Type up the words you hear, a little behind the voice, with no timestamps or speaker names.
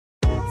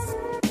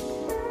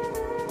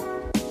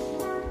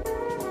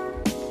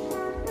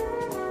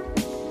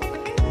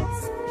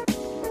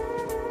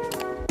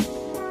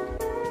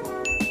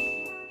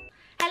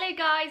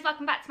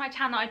welcome back to my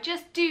channel. I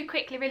just do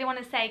quickly really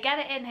want to say, get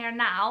it in here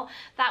now,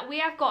 that we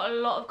have got a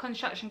lot of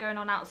construction going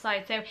on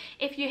outside. So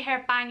if you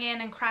hear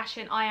banging and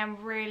crashing, I am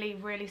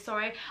really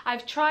sorry.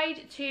 I've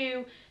tried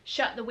to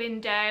shut the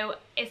window.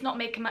 It's not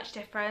making much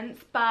difference,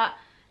 but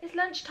it's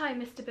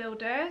lunchtime, Mr.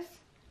 Builders.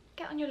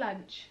 Get on your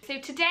lunch. So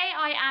today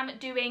I am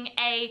doing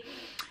a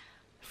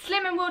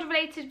Slim and World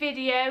related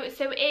video.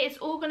 So it is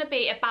all going to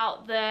be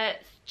about the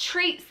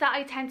treats that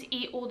I tend to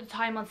eat all the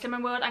time on Slim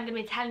and World. I'm going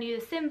to be telling you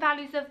the SIN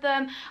values of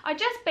them. I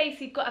just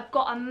basically I've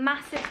got a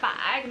massive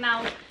bag.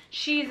 Now,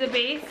 she's a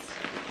beast.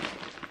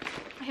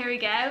 Here we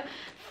go.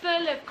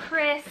 Full of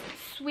crisps,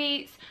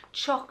 sweets,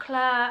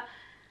 chocolate,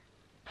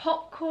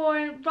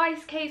 popcorn,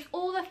 rice cakes,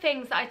 all the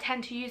things that I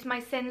tend to use my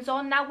SINs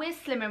on. Now with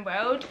Slim and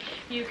World,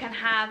 you can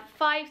have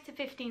 5 to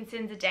 15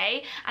 SINs a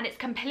day, and it's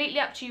completely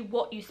up to you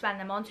what you spend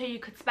them on. So you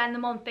could spend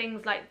them on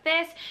things like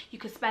this, you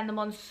could spend them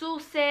on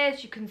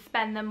sauces, you can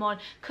spend them on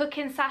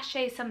cooking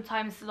sachets.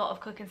 Sometimes a lot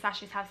of cooking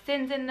sachets have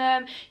SINs in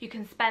them. You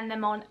can spend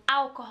them on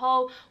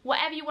alcohol,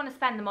 whatever you want to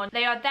spend them on.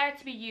 They are there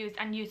to be used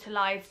and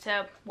utilised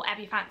to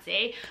whatever you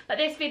fancy. But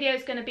this video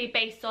is going to be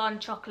based on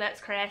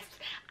chocolates, crisps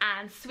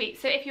and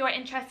sweets. So if you are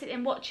interested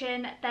in watching,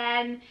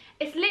 then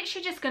it's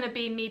literally just going to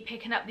be me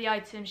picking up the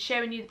items,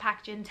 showing you the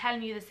packaging,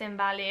 telling you the SIN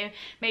value,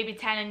 maybe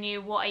telling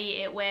you what I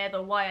eat it with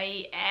or why I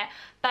eat it.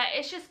 But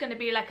it's just going to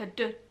be like a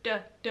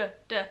duh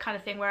kind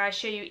of thing where I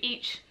show you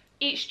each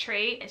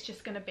treat. It's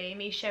just going to be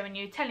me showing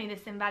you, telling you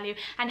the SIN value,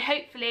 and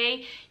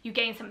hopefully you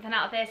gain something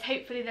out of this.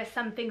 Hopefully there's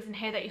some things in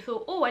here that you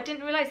thought, oh, I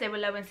didn't realise they were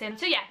low in SIN.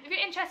 So yeah, if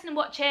you're interested in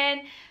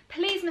watching,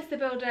 please, Mr.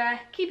 Builder,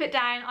 keep it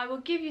down. I will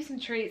give you some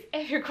treats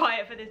if you're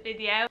quiet for this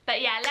video.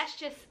 But yeah, let's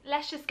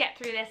just get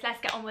through this. Let's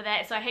get on with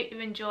it. So I hope you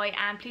enjoy,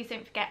 and please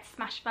don't forget to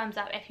smash a thumbs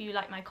up if you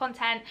like my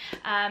content.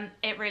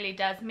 It really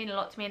does mean a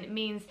lot to me, and it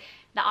means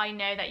that I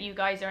know that you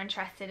guys are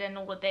interested and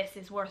all of this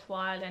is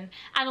worthwhile and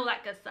all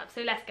that good stuff. So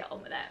let's get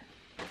on with it.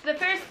 So the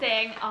first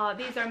thing,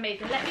 these are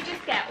amazing. Let me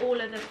just get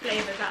all of the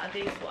flavours out of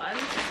these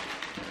ones.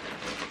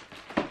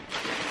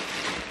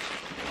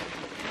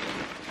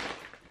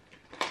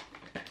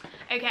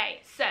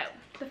 Okay, so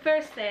the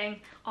first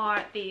thing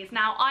are these.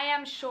 Now, I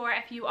am sure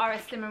if you are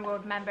a Slim and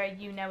World member,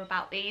 you know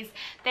about these.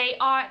 They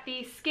are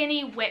the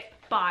Skinny Whip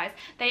bars.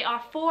 They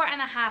are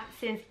 4.5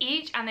 SINs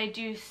each, and they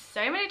do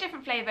so many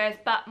different flavours,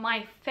 but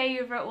my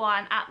favourite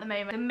one at the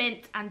moment, the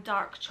mint and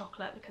dark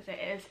chocolate, because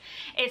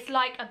it's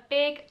like a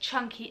big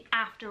chunky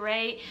after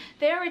eight.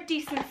 They're a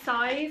decent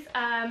size.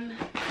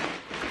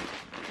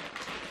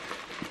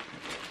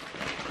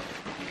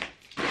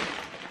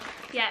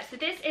 Yeah, so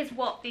this is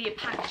what the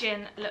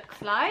packaging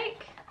looks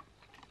like.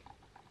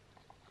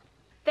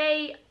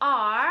 They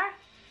are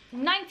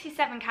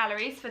 97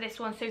 calories for this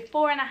one, so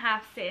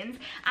 4.5 SINs,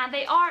 and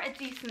they are a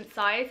decent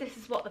size. This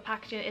is what the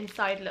packaging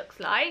inside looks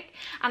like,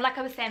 and like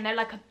I was saying, they're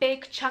like a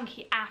big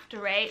chunky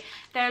after eight.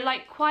 They're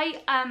like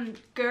quite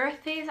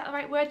girthy, is that the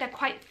right word? They're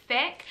quite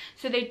thick,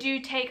 so they do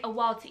take a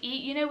while to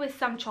eat. You know, with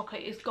some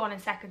chocolate it's gone in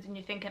seconds and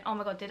you're thinking, oh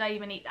my god, did I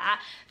even eat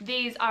that?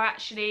 These are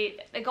actually,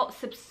 they got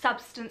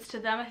substance to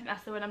them. I think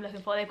that's the word I'm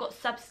looking for. They've got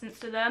substance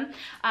to them,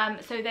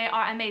 so they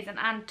are amazing.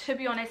 And to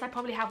be honest, I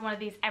probably have one of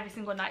these every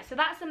single night. So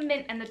that's the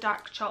mint and the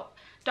dark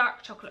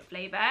chocolate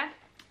flavour.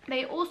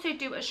 They also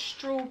do a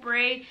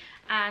strawberry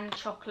and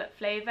chocolate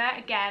flavour,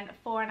 again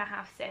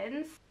 4.5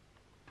 SINs.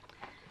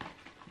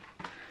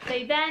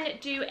 They then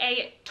do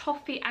a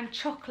toffee and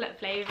chocolate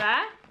flavour,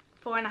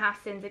 4.5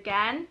 SINs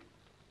again.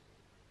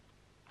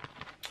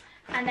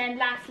 And then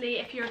lastly,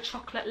 if you're a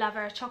chocolate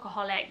lover, a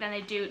chocoholic, then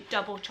they do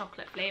double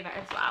chocolate flavour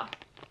as well.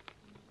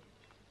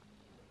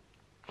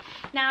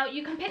 Now,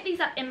 you can pick these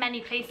up in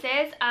many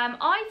places.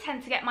 I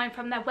tend to get mine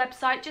from their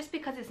website just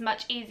because it's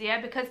much easier,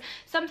 because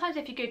sometimes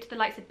if you go to the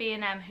likes of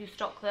B&M who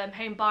stock them,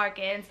 Home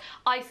Bargains,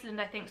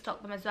 Iceland I think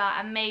stock them as well,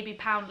 and maybe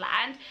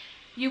Poundland,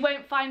 you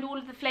won't find all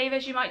of the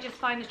flavours. You might just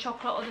find the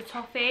chocolate or the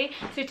toffee.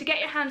 So to get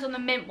your hands on the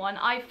mint one,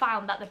 I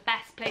found that the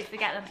best place to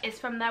get them is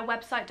from their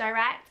website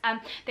direct.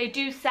 They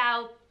do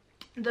sell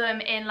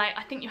them in, like,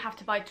 I think you have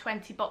to buy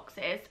 20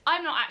 boxes.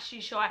 I'm not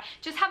actually sure.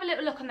 Just have a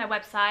little look on their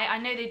website. I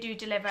know they do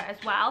deliver as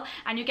well,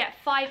 and you get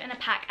 5 in a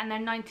pack and they're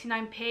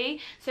 99p.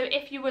 So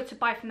if you were to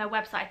buy from their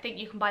website, I think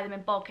you can buy them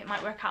in bulk. It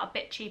might work out a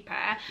bit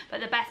cheaper,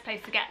 but the best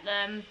place to get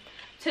them,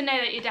 to know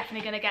that you're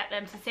definitely going to get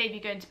them, to save you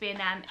going to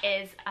B&M,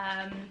 is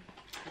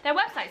their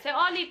website. So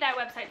I'll leave their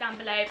website down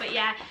below, but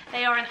yeah,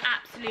 they are an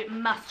absolute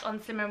must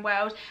on Slim and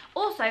World.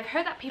 Also, I've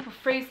heard that people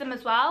freeze them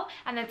as well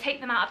and then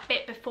take them out a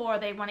bit before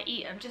they want to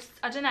eat them. Just,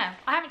 I don't know,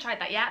 I haven't tried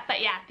that yet, but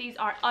yeah, these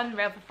are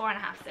unreal for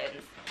 4.5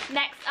 SINs.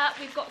 Next up,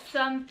 we've got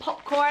some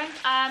popcorn.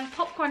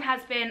 Popcorn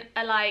has been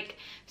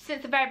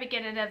since the very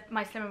beginning of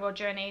my Slim and World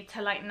journey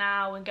to like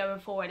now and going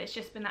forward, it's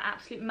just been an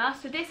absolute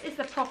must. So this is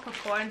the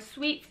popcorn,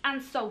 sweet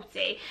and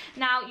salty.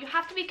 Now, you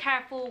have to be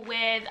careful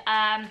with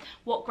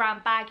what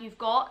gram bag you've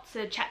got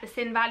to check the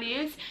SIN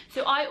values.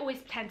 So I always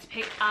tend to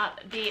pick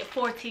up the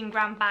 14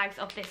 gram bags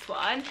of this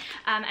one,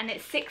 and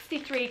it's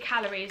 63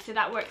 calories, so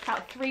that works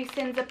out 3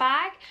 SINs a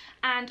bag.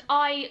 And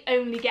I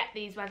only get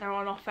these when they're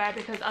on offer,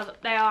 because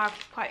they are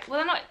quite, well,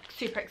 they're not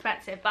super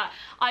expensive, but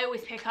I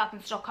always pick up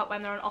and stock up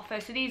when they're on offer.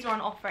 So these are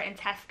on offer in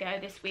Tesco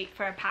this week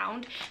for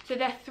 £1. So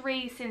they're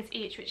 3 syns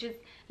each, which is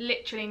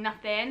literally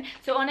nothing.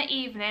 So on an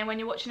evening when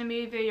you're watching a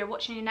movie, you're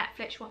watching your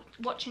Netflix,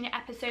 watching your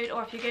episode,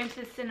 or if you're going to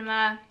the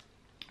cinema,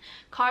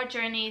 car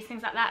journeys,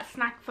 things like that,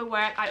 snack for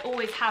work, I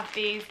always have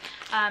these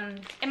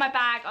in my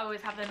bag. I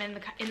always have them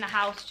in the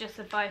house, just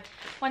if I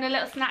want a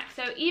little snack.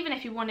 So even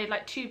if you wanted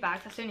like 2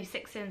 bags, that's only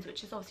 6 syns,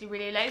 which is obviously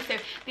really low. So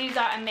these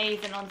are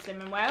amazing on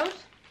Slimming World.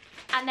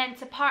 And then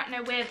to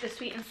partner with the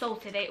sweet and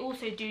salty, they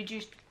also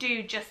just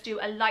do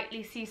a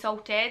lightly sea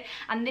salted,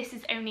 and this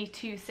is only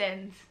 2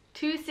 syns.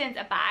 2 syns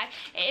a bag.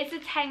 It is a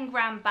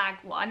 10-gram bag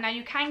one. Now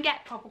you can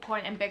get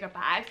popcorn in bigger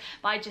bags,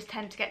 but I just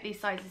tend to get these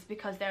sizes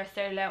because they're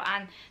so low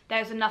and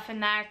there's enough in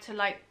there to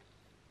like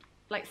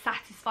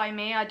satisfy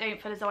me. I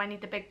don't feel as though I need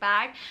the big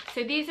bag.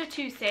 So these are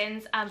 2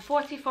 syns,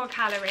 44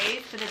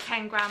 calories for the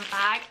 10-gram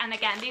bag, and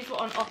again these were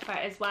on offer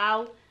as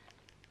well.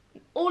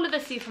 All of the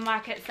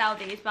supermarkets sell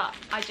these, but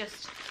I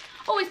just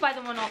always buy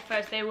them on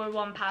offer, so they were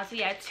 £1. So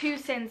yeah, 2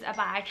 syns a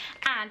bag.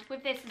 And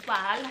with this as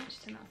well,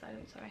 just turn that side,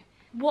 I'm sorry.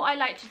 What I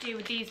like to do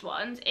with these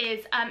ones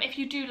is, if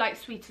you do like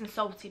sweet and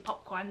salty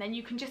popcorn, then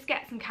you can just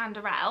get some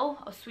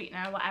Canderel or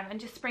sweetener or whatever and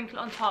just sprinkle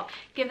it on top,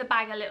 give the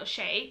bag a little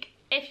shake.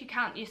 If you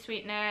count your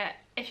sweetener,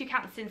 if you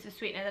count the syns of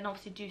sweetener, then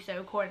obviously do so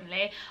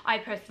accordingly. I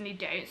personally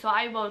don't, so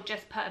I will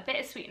just put a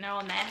bit of sweetener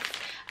on this,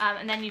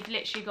 and then you've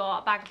literally got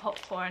a bag of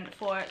popcorn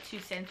for 2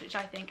 syns, which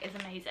I think is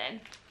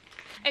amazing.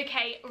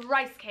 Okay,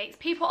 rice cakes.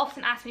 People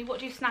often ask me, what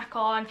do you snack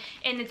on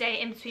in the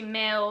day in between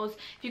meals?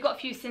 If you've got a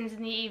few syns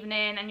in the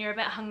evening and you're a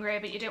bit hungry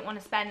but you don't want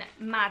to spend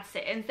mad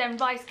syns, then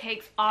rice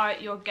cakes are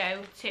your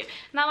go-to.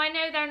 Now I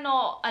know they're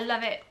not a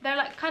love it, they're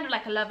like kind of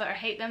like a love it or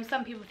hate them.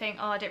 Some people think,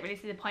 oh, I don't really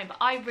see the point, but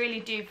I really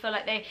do feel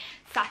like they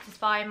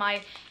satisfy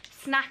my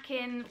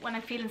snacking. When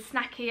I'm feeling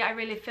snacky, I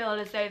really feel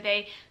as though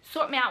they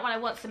sort me out when I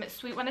want something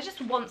sweet, when I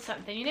just want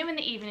something. You know, in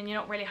the evening you're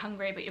not really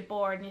hungry but you're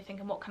bored and you're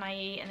thinking, what can I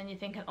eat? And then you're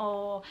thinking,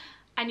 oh,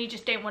 and you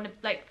just don't want to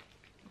like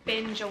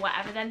binge or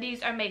whatever, then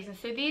these are amazing.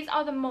 So these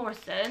are the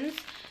Morrisons.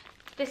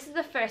 This is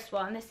the first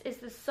one. This is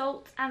the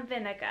salt and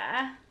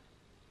vinegar.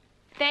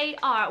 They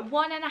are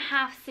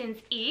 1.5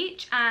 syns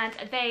each, and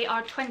they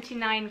are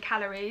 29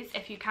 calories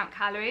if you count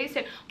calories.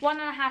 So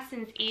 1.5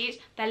 syns each.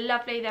 They're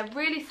lovely, they're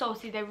really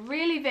salty, they're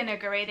really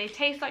vinegary, they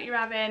taste like you're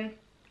having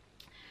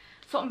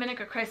salt and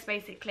vinegar crisp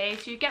basically.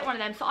 So you get one of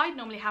them. So I'd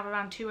normally have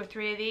around 2 or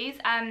 3 of these.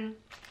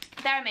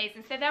 They're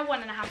amazing. So they're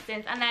 1.5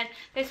 syns, and then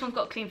this one's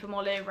got clean from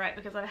all over it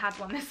because I had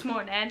one this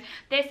morning.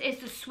 This is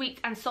the sweet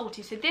and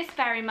salty. So this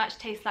very much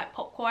tastes like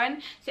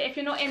popcorn. So if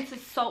you're not into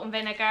salt and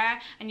vinegar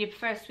and you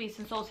prefer sweet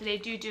and salty, they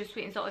do a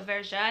sweet and salty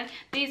version.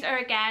 These are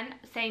again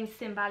same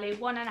syn value,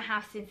 1.5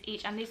 syns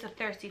each, and these are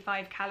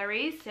 35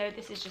 calories. So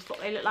this is just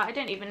what they look like. I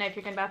don't even know if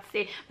you're going to be able to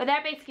see, but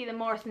they're basically the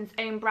Morrisons'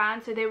 own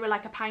brand. So they were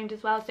like £1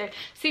 as well. So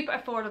super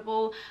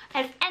affordable.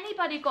 Has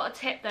anybody got a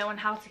tip though on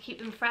how to keep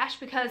them fresh?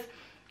 Because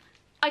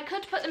I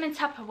could put them in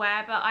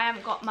Tupperware, but I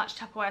haven't got much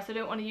Tupperware, so I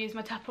don't want to use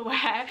my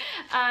Tupperware.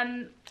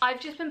 I've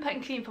just been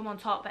putting clean foam on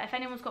top, but if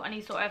anyone's got any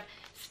sort of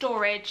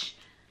storage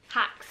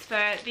hacks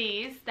for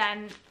these,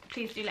 then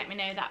please do let me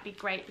know. That'd be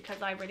great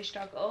because I really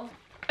struggle.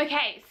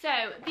 Okay, so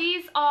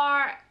these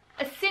are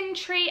a syn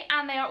tree,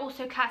 and they are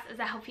also classed as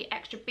a healthy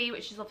extra B,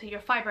 which is obviously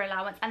your fibre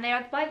allowance, and they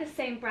are by the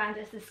same brand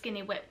as the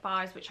Skinny Whip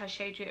bars, which I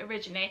showed you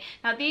originally.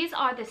 Now these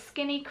are the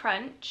Skinny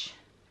Crunch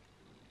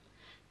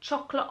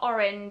chocolate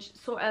orange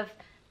sort of,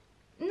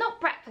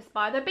 not breakfast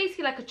bar, they're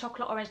basically like a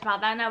chocolate orange bar.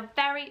 They're now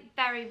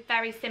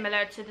very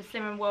similar to the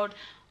Slimming World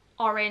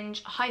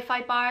orange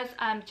hi-fi bars,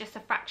 just a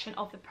fraction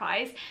of the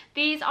price.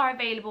 These are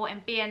available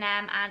in B&M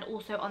and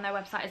also on their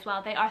website as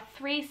well. They are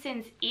 3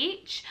 syns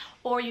each,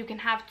 or you can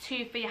have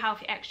 2 for your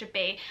healthy extra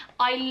B.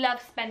 I love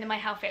spending my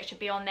healthy extra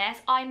B on this.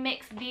 I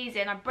mix these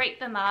in, I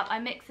break them up, I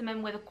mix them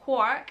in with a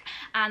quark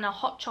and a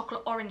hot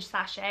chocolate orange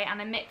sachet,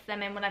 and I mix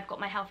them in when I've got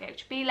my healthy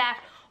extra B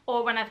left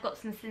or when I've got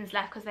some syns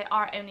left, because they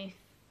are only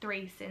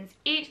 3 syns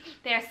each.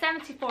 They are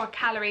 74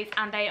 calories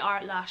and they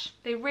are lush.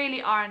 They really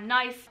are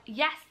nice.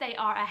 Yes, they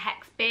are a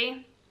hex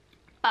B,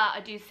 but I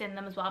do syn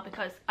them as well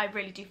because I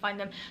really do find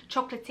them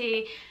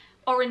chocolatey,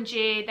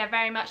 orangey. They're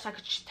very much like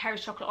a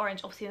Terry's chocolate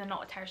orange. Obviously they're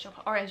not a Terry's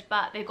chocolate orange,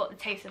 but they've got the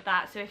taste of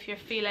that. So if you're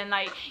feeling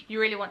like you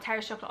really want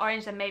Terry's chocolate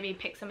orange, then maybe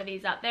pick some of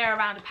these up. They're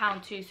around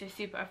 £1 too, so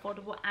super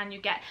affordable, and you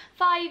get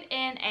 5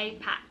 in a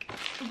pack.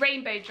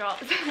 Rainbow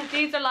drops.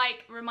 These are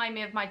like, remind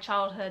me of my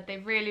childhood. They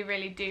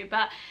really do.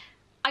 But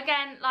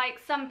again, like,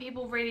 some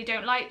people really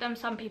don't like them,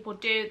 some people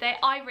do.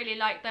 I really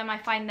like them. I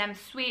find them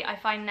sweet, I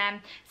find them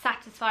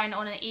satisfying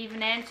on an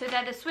evening. So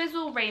they're the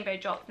Swizzle Rainbow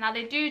Drops. Now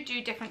they do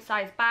different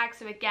size bags,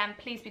 so again,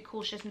 please be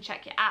cautious and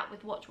check it out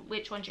with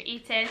which ones you're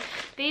eating.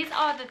 These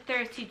are the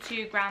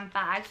 32-gram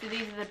bags, so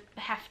these are the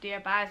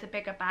heftier bags, the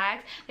bigger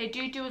bags. They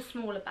do a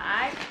smaller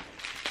bag.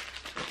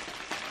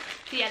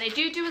 So yeah, they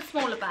do a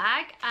smaller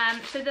bag.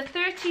 So the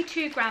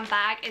 32-gram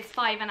bag is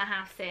 5.5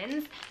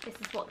 syns. This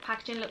is what the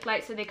packaging looked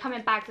like. So they come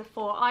in bags of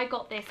 4. I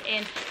got this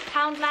in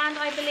Poundland,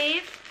 I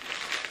believe.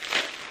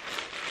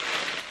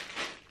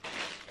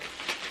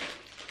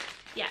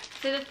 Yeah,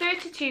 so the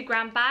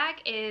 32-gram bag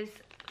is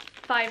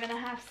 5.5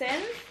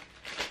 syns.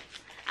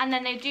 And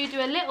then they do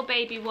a little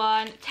baby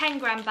one,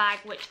 10-gram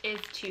bag, which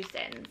is 2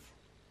 syns.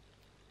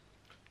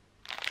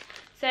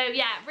 So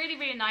yeah, really,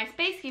 really nice.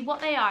 Basically what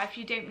they are, if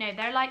you don't know,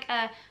 they're like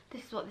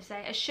this is what they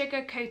say, a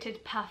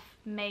sugar-coated puff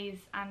maize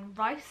and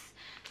rice.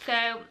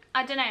 So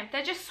I don't know,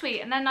 they're just sweet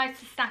and they're nice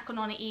to snack on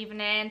an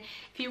evening.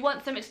 If you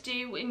want something to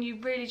do and you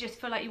really just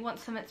feel like you want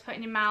something to put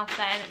in your mouth,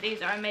 then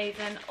these are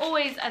amazing.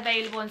 Always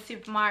available in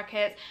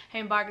supermarkets,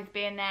 Home Bargains,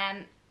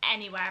 B&M,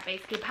 anywhere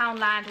basically,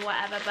 Poundland or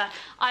whatever, but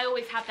I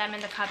always have them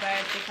in the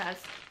cupboard because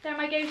they're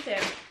my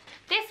go-to.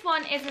 This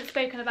one isn't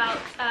spoken about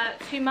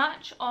too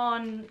much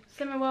on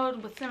Slimming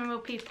World with Slimming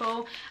World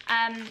people.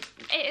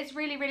 It is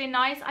really, really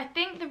nice. I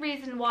think the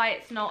reason why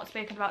it's not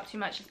spoken about too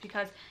much is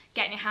because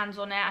getting your hands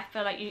on it, I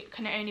feel like you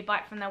can only buy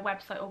it from their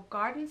website or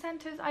garden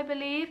centres, I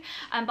believe.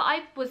 But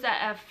I was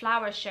at a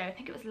flower show, I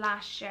think it was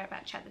last year, I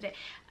better check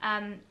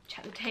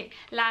the date.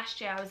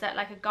 Last year I was at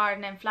like a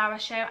garden and flower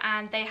show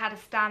and they had a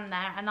stand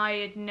there, and I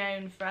had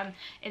known from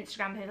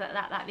Instagram, things like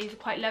that these are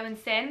quite low in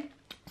syn.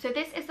 So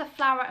this is the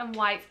Flower and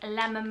White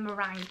lemon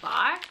meringue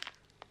bar.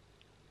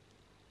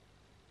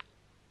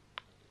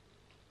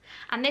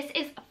 And this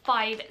is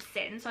 5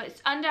 syns, so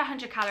it's under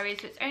 100 calories,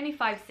 so it's only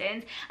 5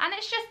 syns, and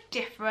it's just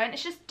different.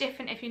 It's just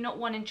different if you're not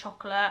wanting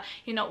chocolate,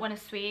 you're not wanting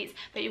sweets,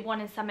 but you're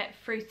wanting something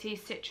fruity,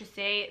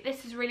 citrusy.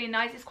 This is really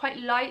nice. It's quite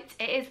light.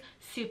 It is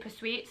super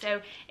sweet,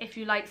 so if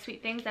you like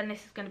sweet things, then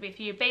this is going to be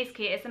for you.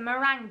 Basically, it's a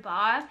meringue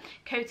bar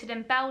coated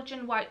in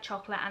Belgian white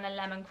chocolate and a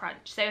lemon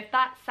crunch. So if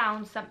that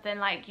sounds something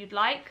like you'd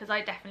like, because I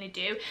definitely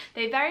do,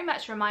 they very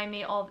much remind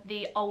me of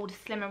the old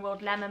Slimming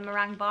World lemon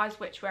meringue bars,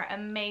 which were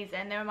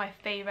amazing. They were my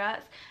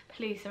favourites.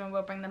 Please, Slimming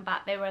World, bring them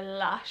back. They were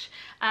lush.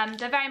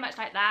 They're very much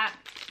like that.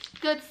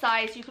 Good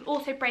size. You could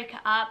also break it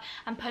up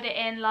and put it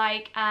in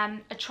like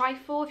a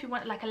trifle if you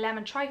want, like a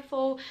lemon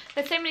trifle.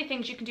 There's so many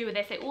things you can do with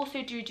this. They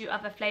also do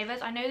other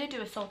flavours. I know they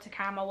do a salted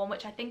caramel one,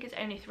 which I think is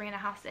only 3.5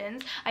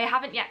 syns. I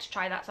haven't yet to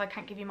try that, so I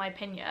can't give you my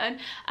opinion,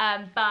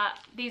 but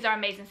these are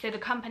amazing. So the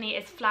company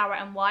is Flower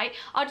and White.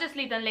 I'll just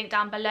leave the link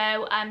down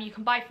below. You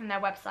can buy from their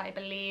website, I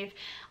believe.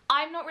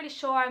 I'm not really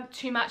sure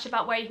too much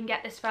about where you can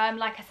get this from.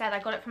 Like I said, I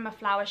got it from a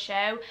flower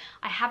show.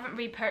 I haven't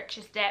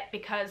repurchased it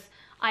because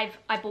I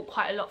bought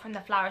quite a lot from the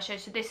flower show,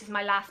 so this is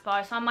my last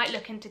bar, so I might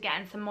look into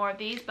getting some more of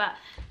these, but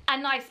a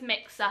nice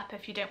mix up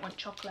if you don't want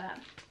chocolate.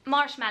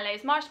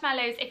 Marshmallows.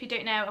 Marshmallows, if you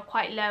don't know, are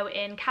quite low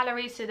in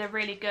calories, so they're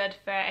really good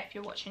for if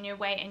you're watching your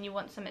weight and you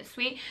want something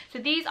sweet. So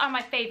these are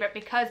my favourite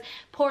because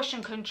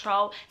portion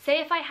control. Say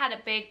if I had a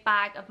big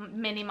bag of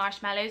mini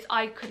marshmallows,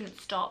 I couldn't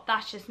stop.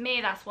 That's just me.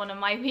 That's one of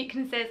my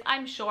weaknesses.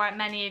 I'm sure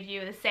many of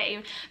you are the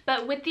same.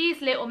 But with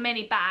these little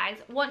mini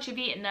bags, once you've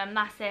eaten them,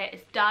 that's it.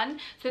 It's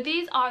done. So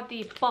these are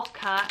the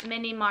Bocca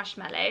mini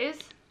marshmallows.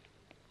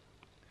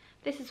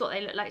 This is what they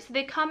look like. So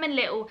they come in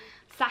little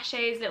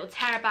sachets, little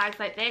terror bags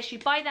like this. You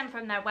buy them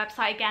from their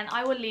website. Again,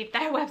 I will leave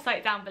their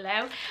website down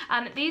below.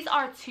 These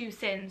are 2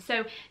 syns,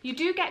 so you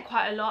do get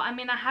quite a lot. I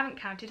mean, I haven't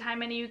counted how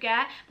many you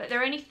get, but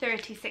they're only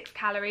 36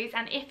 calories.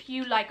 And if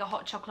you like a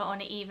hot chocolate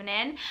on an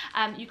evening,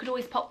 you could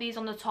always pop these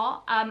on the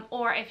top,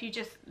 or if you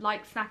just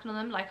like snacking on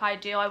them like I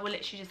do, I will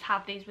literally just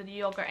have these with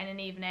yogurt in an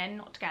evening,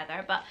 not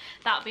together, but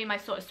that would be my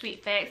sort of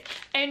sweet fix.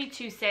 Only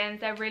 2 syns.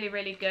 They're really,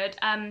 really good.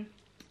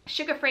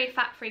 Sugar-free,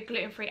 fat-free,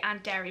 gluten-free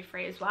and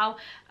dairy-free as well.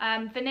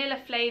 Vanilla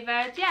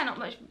flavoured. Yeah,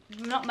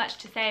 not much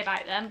to say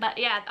about them, but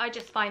yeah, I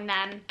just find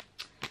them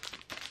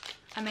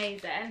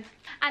amazing.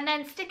 And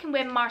then sticking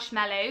with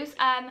marshmallows,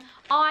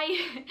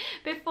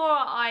 before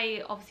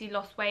I obviously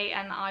lost weight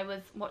and I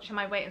was watching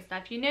my weight and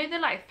stuff, you know, they're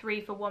like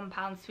 3 for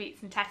 £1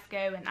 sweets in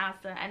Tesco and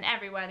Asda and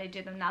everywhere they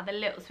do them now, the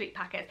little sweet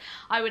packets.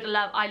 I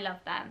love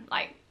them.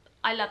 Like,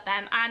 I love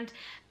them. And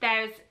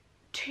there's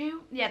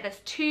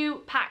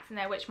 2 packs in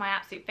there, which are my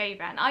absolute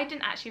favourite, and I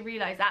didn't actually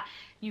realise that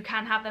you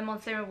can have them on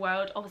Slimming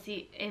World,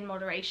 obviously in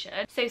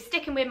moderation. So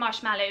sticking with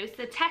marshmallows,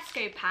 the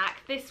Tesco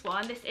pack, this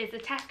is the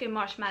Tesco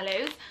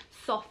marshmallows,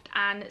 soft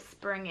and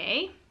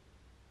springy.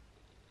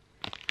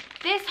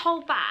 This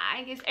whole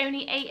bag is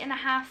only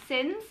 8.5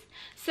 syns,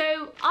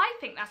 so I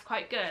think that's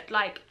quite good.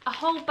 Like, a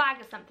whole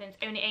bag of something is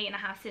only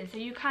 8.5 syns, so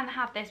you can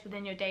have this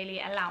within your daily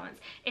allowance.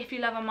 If you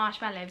love a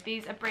marshmallow,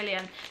 these are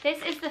brilliant.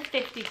 This is the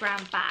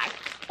 50-gram bag,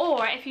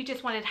 or if you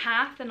just wanted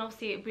half, then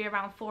obviously it would be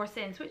around 4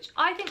 syns, which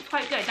I think is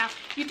quite good. Now,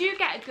 you do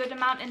get a good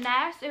amount in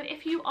there, so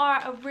if you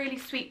are a really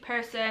sweet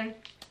person,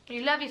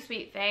 you love your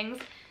sweet things,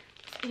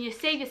 and you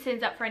save your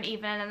syns up for an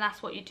evening and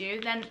that's what you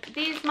do, then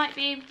these might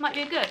be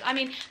good. I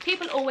mean,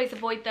 people always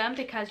avoid them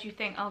because you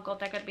think, oh god,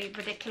 they're going to be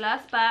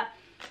ridiculous, but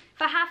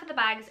for half of the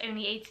bag it's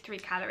only 83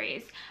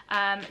 calories.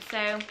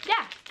 So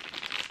yeah,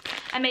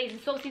 amazing.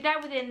 So obviously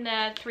they're within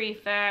the 3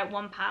 for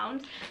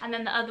 £1, and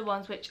then the other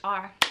ones, which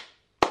are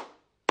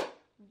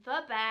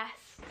the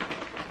best,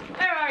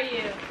 where are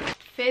you?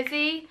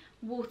 Fizzy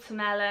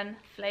watermelon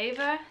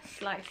flavour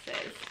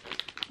slices.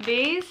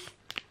 These,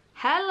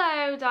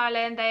 hello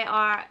darling, they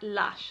are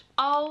lush.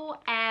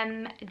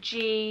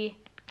 OMG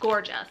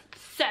gorgeous.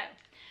 So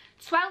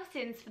 12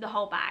 syns for the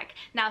whole bag.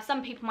 Now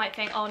some people might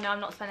think, oh no, I'm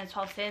not spending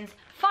 12 syns.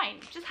 Fine,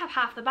 just have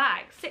half the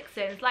bag, 6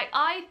 syns. Like,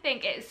 I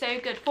think it's so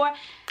good for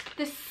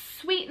the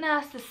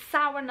sweetness, the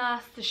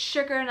sourness, the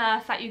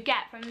sugarness that you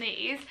get from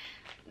these.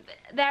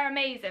 They're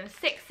amazing.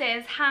 6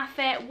 syns, half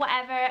it,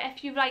 whatever.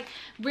 If you've like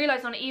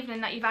realised on an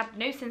evening that you've had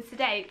no syns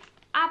today,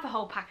 have a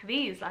whole pack of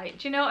these, like,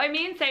 do you know what I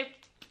mean? So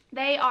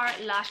they are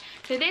lush.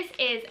 So this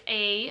is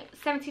a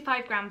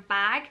 75 gram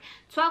bag,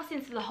 12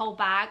 syns for the whole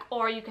bag,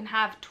 or you can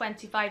have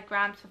 25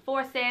 grams for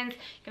 4 syns.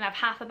 You can have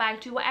half a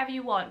bag, do whatever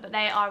you want, but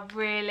they are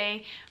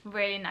really,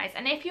 really nice.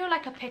 And if you're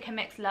like a pick and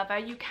mix lover,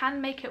 you can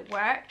make it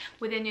work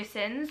within your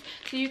syns.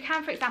 So you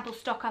can, for example,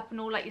 stock up on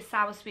all like your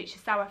sour sweets,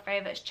 your sour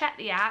favourites, check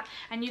the app,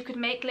 and you could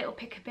make little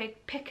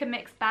pick and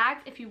mix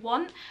bags if you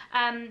want.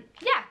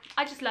 Yeah,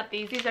 I just love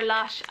these. These are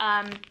lush.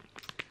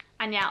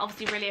 And yeah,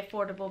 obviously really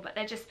affordable, but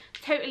they're just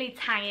totally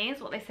tangy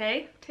is what they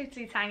say.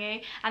 Totally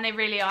tangy. And they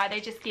really are.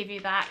 They just give you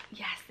that,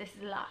 yes, this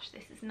is lush,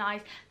 this is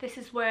nice. This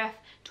is worth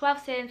 12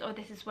 syns, or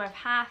this is worth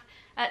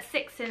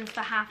 6 syns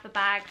for half the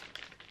bag.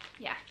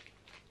 Yeah,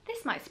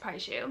 this might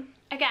surprise you.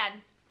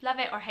 Again, love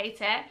it or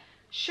hate it.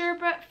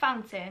 Sherbet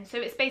fountain. So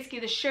it's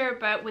basically the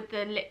sherbet with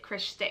the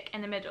licorice stick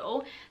in the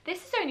middle. This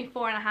is only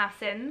 4.5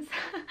 syns.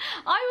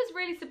 I was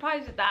really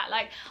surprised with that.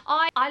 Like,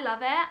 I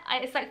love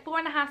it. It's like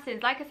 4.5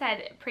 syns. Like I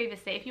said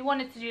previously, if you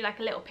wanted to do like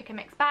a little pick and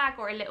mix bag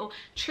or a little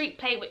treat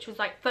plate which was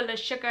like full of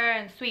sugar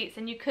and sweets,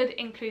 and you could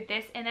include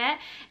this in it.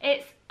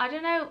 It's, I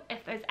don't know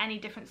if there's any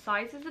different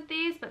sizes of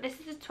these, but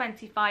this is a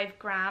 25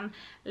 gram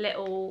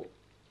little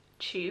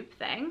tube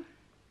thing.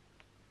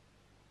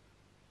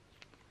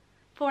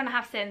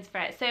 4.5 syns for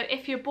it. So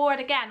if you're bored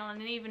again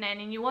on an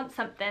evening and you want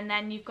something,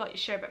 then you've got your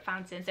sherbet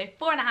fountain. So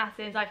 4.5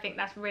 syns, I think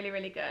that's really,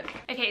 really good.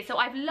 Okay, so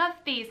I've loved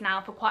these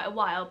now for quite a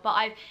while, but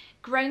I've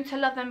grown to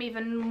love them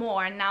even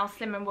more, and now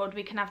Slimming World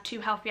we can have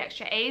 2 healthy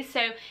extra A's.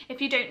 So if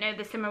you don't know,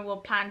 the Slimming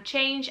World plan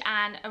changed,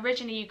 and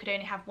originally you could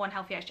only have 1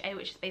 healthy extra A,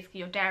 which is basically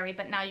your dairy,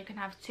 but now you can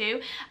have 2.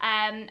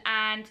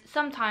 And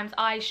sometimes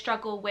I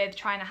struggle with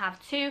trying to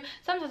have 2.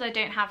 Sometimes I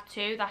don't have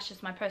 2, that's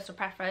just my personal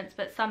preference,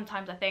 but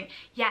sometimes I think,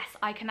 yes,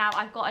 I can have,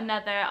 I've got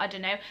another, I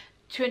don't know,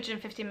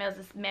 250 mils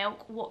of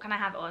milk, what can I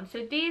have it on?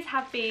 So these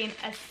have been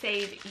a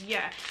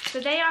savior.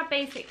 So they are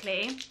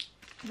basically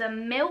the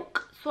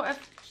milk sort of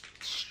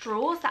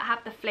straws that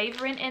have the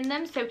flavouring in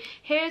them. So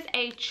here's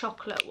a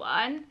chocolate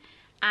one,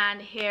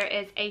 and here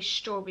is a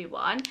strawberry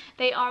one.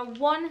 They are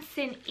 1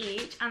 syn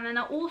each, and then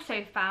I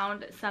also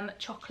found some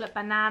chocolate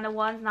banana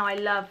ones. Now I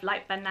love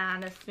like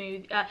banana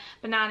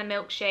banana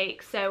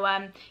milkshake. So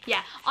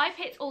yeah, I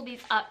picked all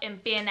these up in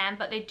B&M,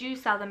 but they do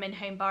sell them in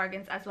Home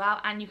Bargains as well,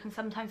 and you can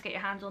sometimes get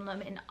your hands on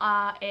them in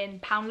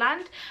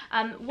Poundland.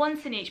 1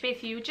 syn each.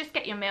 Basically you just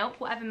get your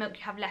milk, whatever milk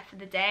you have left for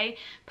the day,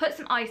 put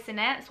some ice in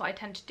it, that's what I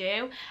tend to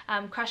do,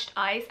 crushed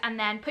ice, and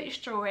then put your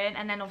straw in,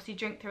 and then obviously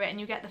drink through it, and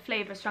you get the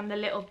flavours from the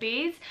little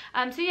bees.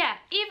 So yeah,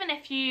 even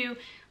if you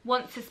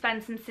want to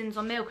spend some syns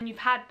on milk and you've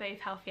had both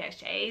healthy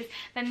extra A's,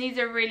 then these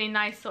are a really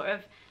nice sort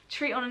of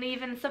treat on an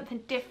even,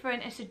 something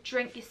different. It's a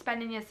drink you're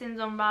spending your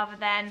syns on rather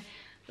than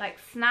like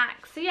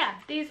snacks. So yeah,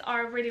 these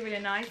are really,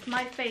 really nice.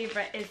 My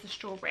favourite is the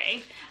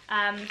strawberry,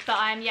 but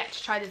I am yet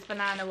to try this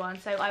banana one,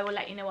 so I will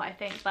let you know what I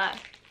think. But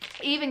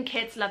even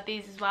kids love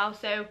these as well,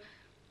 so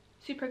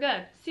super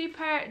good.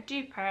 Super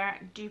duper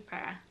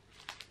duper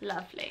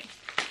lovely.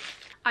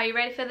 Are you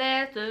ready for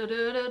this?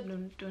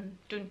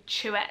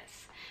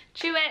 Chewits.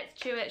 Chewits,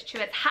 chewits,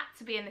 chewits had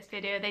to be in this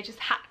video. They just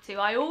had to.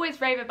 I always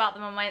rave about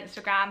them on my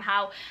Instagram,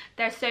 how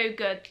they're so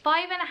good.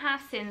 5.5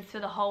 syns for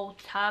the whole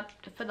tub,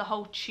 for the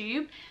whole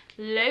tube.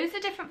 Loads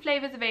of different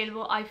flavours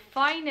available. I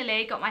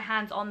finally got my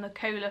hands on the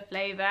cola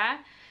flavour.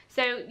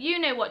 So you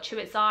know what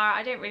chewits are.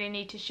 I don't really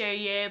need to show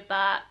you,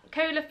 but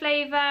cola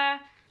flavour,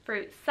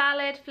 fruit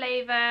salad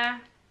flavour,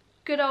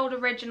 good old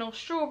original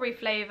strawberry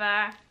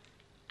flavour,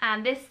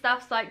 and this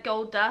stuff's like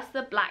gold dust,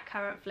 the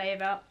blackcurrant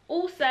flavour.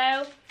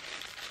 Also,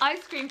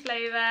 ice cream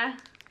flavour.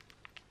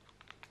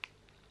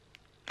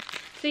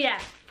 So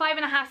yeah,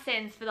 5.5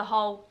 syns for the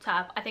whole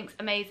tub. I think it's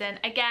amazing.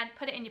 Again,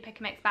 put it in your pick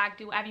and mix bag,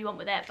 do whatever you want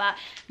with it, but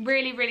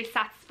really, really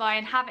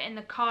satisfying. Have it in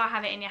the car,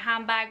 have it in your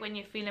handbag when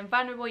you're feeling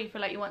vulnerable, you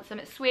feel like you want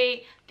something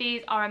sweet.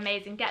 These are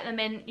amazing. Get them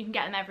in, you can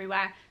get them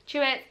everywhere.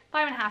 Chewits,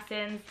 5.5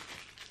 syns,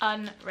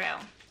 unreal.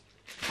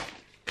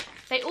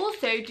 They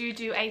also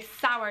do a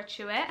sour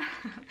chewit.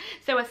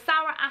 So a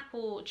sour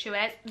apple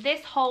chewit.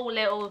 This whole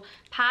little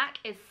pack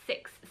is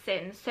 6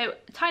 syns. So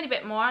a tiny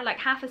bit more, like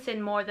half a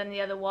syn more than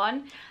the other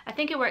one. I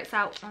think it works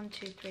out 1,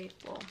 2, 3,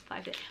 4,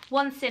 5, 6.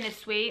 1 syn is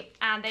sweet,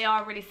 and they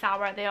are really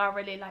sour. They are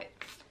really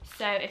like,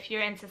 so if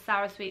you're into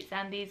sour sweets,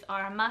 then these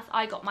are a must.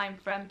 I got mine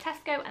from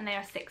Tesco, and they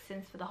are 6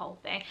 syns for the whole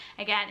thing.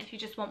 Again, if you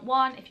just want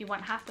one, if you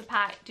want half the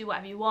pack, do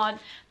whatever you want.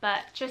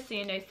 But just so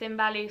you know, syn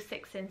value,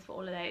 6 syns for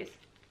all of those.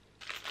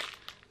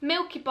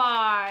 Milky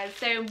bars.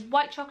 So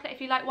white chocolate,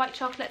 if you like white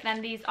chocolate,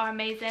 then these are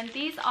amazing.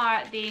 These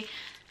are the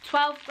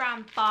 12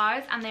 gram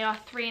bars, and they are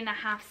 3.5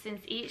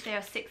 syns each. They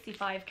are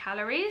 65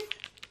 calories.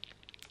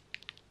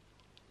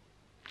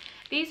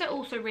 These are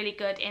also really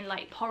good in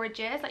like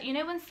porridges, like you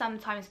know when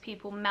sometimes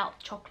people melt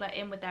chocolate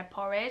in with their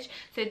porridge,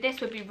 so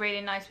this would be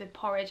really nice with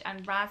porridge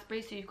and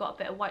raspberries. So you've got a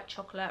bit of white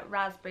chocolate,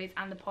 raspberries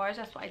and the porridge.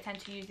 That's what I tend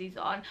to use these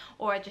on,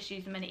 or I just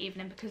use them in the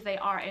evening because they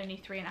are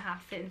only 3.5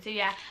 syns. So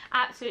yeah,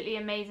 absolutely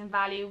amazing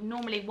value.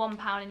 Normally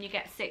 £1 and you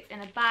get 6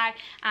 in a bag,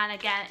 and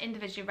again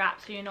individually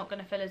wrapped, so you're not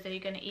going to feel as though you're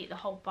going to eat the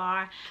whole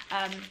bar.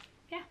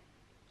 Yeah.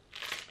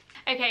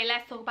 Okay,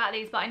 let's talk about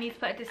these, but I need to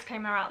put a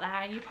disclaimer out there,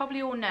 and you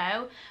probably all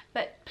know,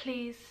 but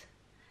please,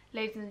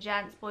 ladies and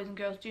gents, boys and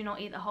girls, do not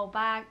eat the whole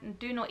bag and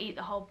do not eat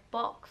the whole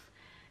box,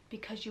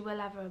 because you will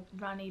have a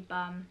runny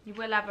bum. You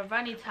will have a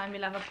runny tummy,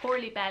 you'll have a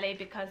poorly belly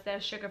because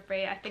they're sugar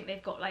free. I think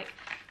they've got like,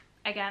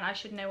 again, I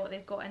should know what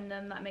they've got in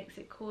them that makes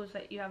it cause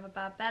that you have a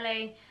bad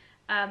belly.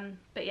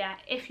 But yeah,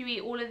 if you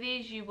eat all of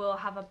these, you will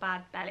have a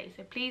bad belly.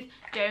 So please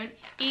don't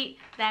eat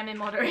them in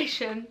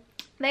moderation.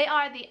 They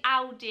are the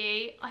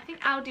Aldi, I think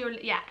Aldi, or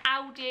yeah,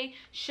 Aldi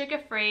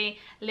sugar-free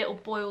little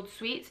boiled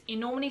sweets. You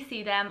normally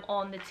see them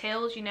on the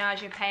tills, you know,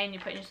 as you're paying,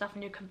 you're putting your stuff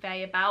on your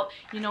conveyor belt.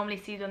 You normally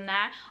see them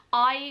there.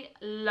 I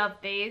love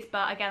these,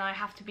 but again, I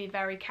have to be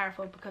very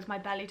careful because my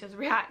belly does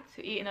react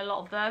to eating a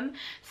lot of them.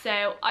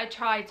 So I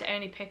try to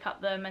only pick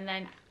up them and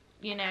then,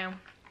 you know,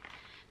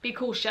 be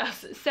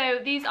cautious. So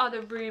these are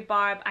the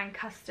rhubarb and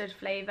custard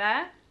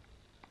flavour,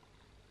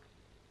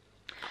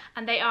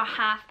 and they are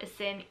half a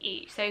syn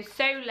each. So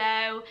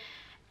low.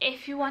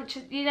 If you want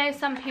to, you know,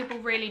 some people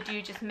really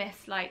do just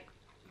miss like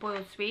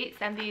boiled sweets,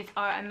 and these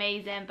are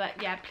amazing,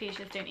 but yeah, please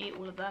just don't eat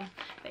all of them.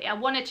 But yeah, I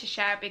wanted to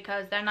share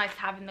because they're nice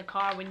to have in the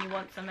car when you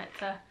want something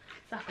to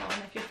suck on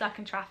if you're stuck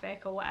in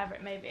traffic or whatever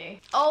it may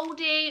be.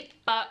 Oldie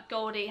but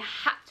goldie,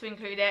 had to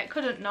include it,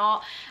 couldn't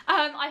not.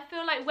 I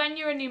feel like when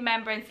you're a new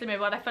member in Slimming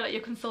World, I feel like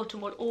your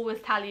consultant will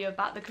always tell you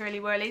about the curly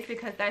whirlies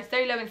because they're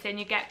so low in syn.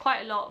 You get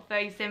quite a lot for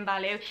your syn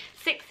value.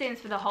 6 syns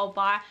for the whole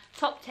bar.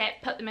 Top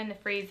tip, put them in the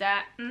freezer.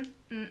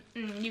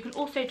 You can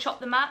also chop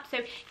them up, so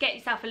get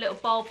yourself a little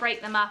bowl,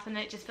 break them up, and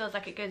then it just feels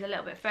like it goes a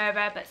little bit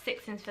further. But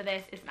 6 syns for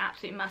this is an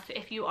absolute must. So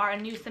if you are a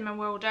new Slimming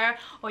Worlder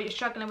or you're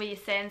struggling with your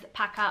syns,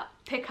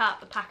 pick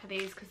up a pack of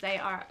these because they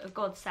are a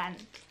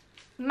godsend.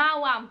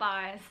 Malwan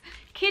bars,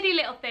 kiddie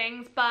little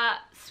things but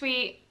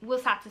sweet, will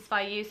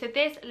satisfy you. So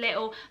this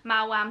little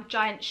Malwan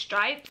giant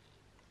stripe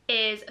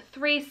is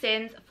 3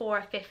 syns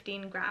for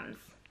 15 grams.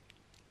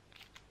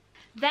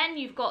 Then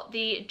you've got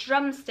the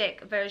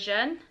drumstick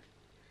version,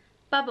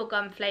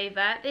 bubblegum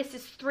flavour. This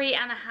is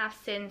 3.5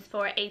 syns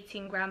for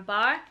 18-gram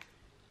bar.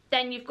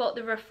 Then you've got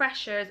the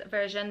refreshers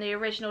version, the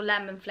original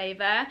lemon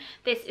flavour.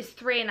 This is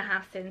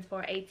 3.5 syns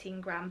for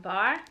 18-gram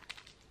bar.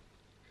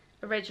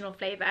 Original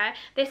flavour.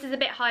 This is a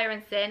bit higher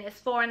in syn. It's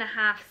 4.5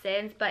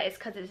 syns, but it's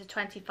because it's a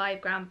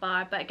 25-gram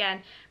bar. But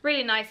again,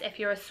 really nice if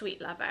you're a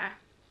sweet lover.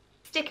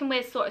 Sticking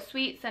with sort of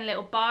sweets and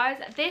little bars,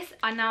 this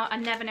I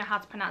never know how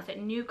to pronounce it,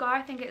 nougat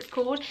I think it's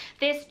called.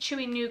 This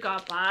chewy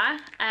nougat bar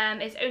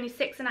is only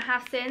 6.5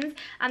 syns,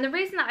 and the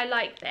reason that I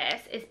like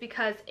this is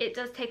because it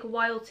does take a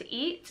while to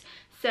eat,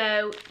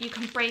 so you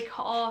can break it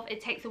off, it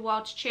takes a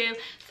while to chew,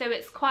 so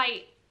it's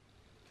quite,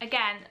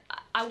 again,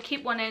 I will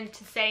keep wanting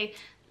to say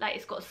like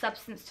it's got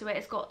substance to it,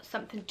 it's got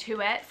something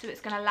to it, so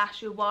it's going to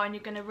last you a while and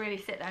you're going to really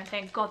sit there and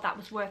think, God, that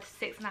was worth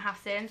 6.5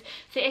 syns.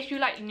 So if you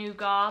like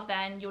nougat,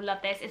 then you'll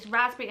love this. It's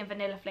raspberry and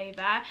vanilla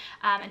flavour,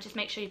 and just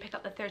make sure you pick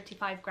up the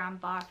 35-gram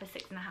bar for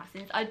 6.5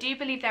 syns. I do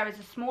believe there is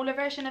a smaller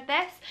version of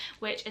this,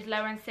 which is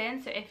lower in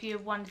syn, so if you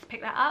wanted to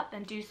pick that up,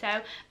 then do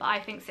so, but I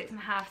think 6.5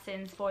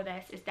 syns for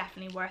this is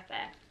definitely worth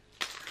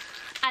it.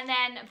 And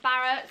then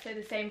Barrett, so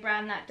the same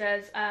brand that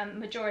does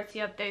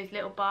majority of those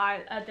little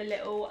bars, the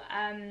little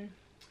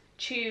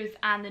chews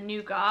and the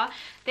nougat.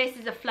 This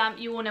is a flump.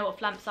 You all know what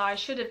flumps are. I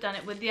should have done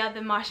it with the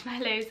other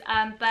marshmallows,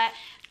 but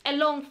a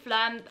long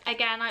flump.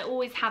 Again, I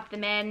always have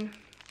them in.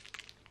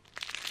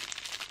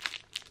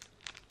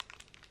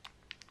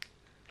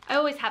 I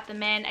always have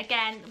them in.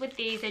 Again, with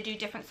these, they do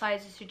different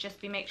sizes, so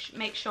just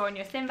make sure on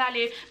your syn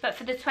value. But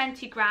for the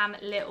 20-gram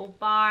little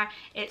bar,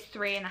 it's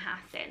 3.5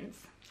 syns.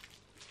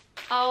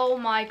 Oh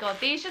my god,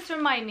 these just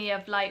remind me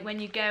of like when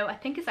you go, I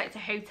think it's like to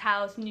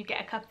hotels and you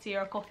get a cup of tea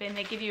or a coffee and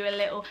they give you a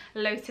little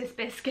lotus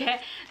biscuit.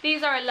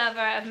 These are a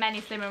lover of many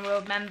Slimming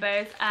World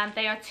members.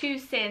 They are 2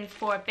 syns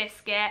for a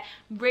biscuit.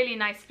 Really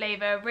nice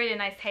flavour, really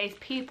nice taste.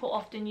 People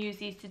often use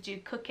these to do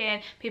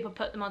cooking. People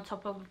put them on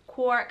top of a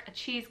quark, a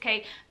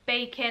cheesecake,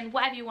 bacon,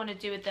 whatever you want to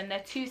do with them. They're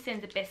 2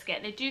 syns a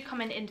biscuit. They do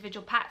come in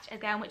individual packs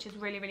again, which is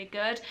really, really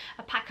good.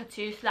 A pack of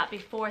 2, so that'd be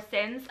 4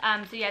 syns.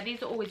 So yeah,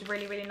 these are always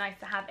really, really nice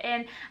to have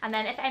in. And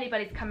then if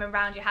anybody's coming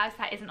around your house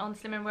that isn't on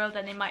Slimming World,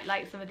 then they might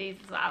like some of these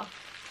as well.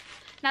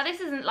 Now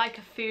this isn't like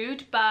a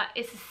food, but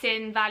it's a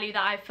syn value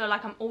that I feel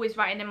like I'm always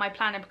writing in my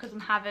planner because I'm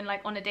having like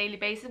on a daily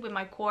basis with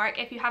my quark.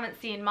 If you haven't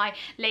seen my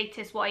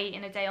latest what I eat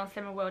in a day on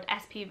Slimming World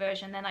SP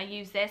version, then I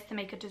use this to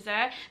make a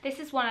dessert. This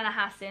is 1.5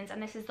 syns,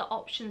 and this is the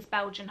Options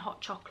Belgian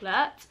hot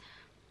chocolate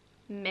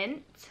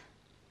mint.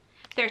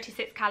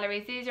 36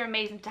 calories. These are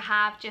amazing to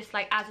have just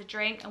like as a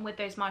drink and with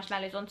those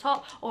marshmallows on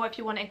top, or if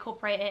you want to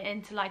incorporate it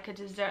into like a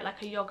dessert,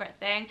 like a yogurt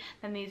thing,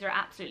 then these are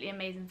absolutely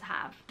amazing to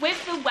have.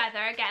 With the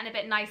weather getting a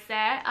bit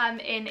nicer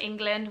in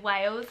England,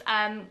 Wales,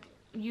 I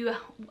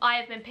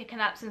have been picking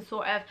up some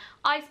sort of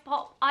ice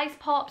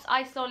pops,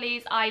 ice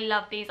lollies. I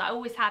love these. I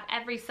always have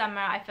every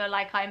summer. I feel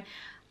like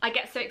I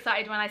get so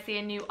excited when I see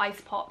a new ice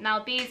pop.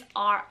 Now these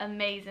are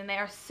amazing. They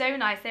are so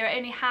nice. They're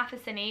only half a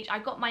cent each. I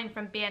got mine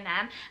from B&M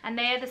and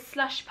they are the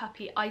slush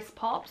puppy ice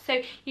pops.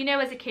 So you know,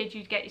 as a kid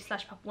you'd get your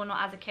slush puppy, well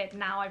not as a kid,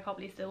 now I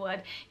probably still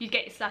would, you'd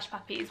get your slush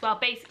puppies. Well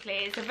basically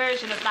it's a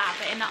version of that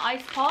but in the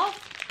ice pop.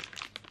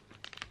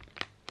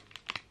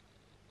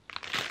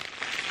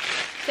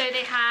 So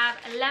they have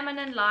a lemon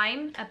and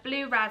lime, a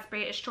blue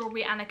raspberry, a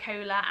strawberry and a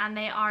cola, and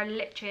they are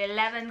literally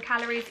 11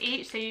 calories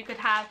each, so you could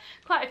have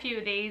quite a few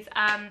of these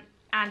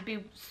and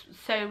be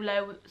so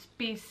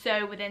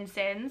within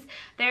syns.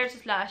 They're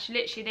just lush.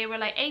 Literally they were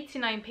like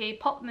 89p.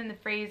 Pop them in the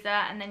freezer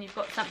and then you've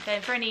got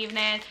something for an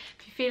evening.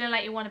 If you're feeling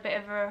like you want a bit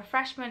of a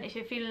refreshment, if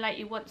you're feeling like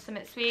you want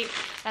something sweet,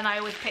 then I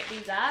always pick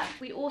these up.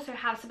 We also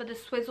have some of the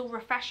Swizzle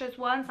Refreshers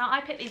ones. Now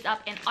I picked these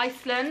up in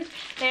Iceland.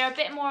 They are a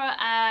bit more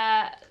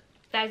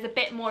there's a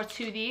bit more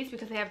to these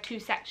because they have two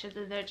sections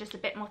and they're just a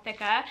bit more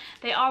thicker.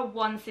 They are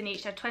 1 cent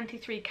each. They're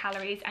 23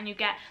 calories and you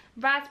get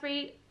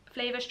raspberry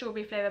flavour,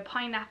 strawberry flavour,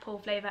 pineapple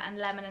flavour and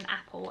lemon and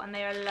apple, and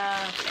they are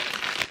lovely.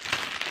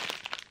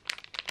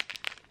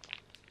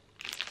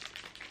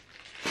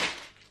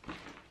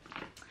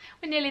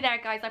 We're nearly there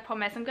guys, I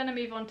promise. I'm going to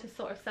move on to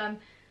sort of some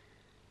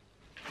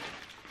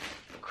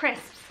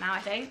crisps now, I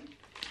think.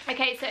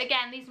 Okay, so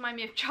again, these remind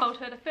me of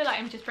childhood. I feel like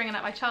I'm just bringing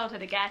up my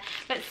childhood again.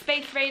 But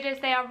Space Raiders,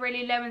 they are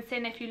really low in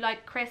sin if you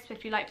like crisp,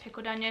 if you like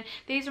pickled onion.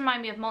 These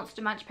remind me of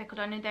Monster Munch pickled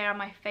onion. They are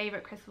my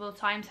favourite crisps of all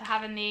time. So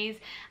having these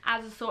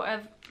as a sort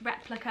of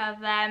replica of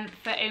them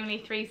for only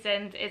 3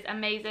 cents is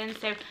amazing.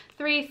 So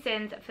 3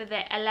 cents for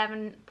the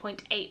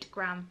 11.8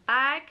 gram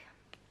bag.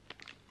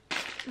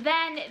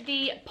 Then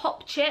the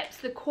pop chips,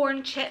 the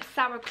corn chips,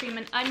 sour cream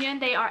and onion.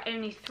 They are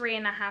only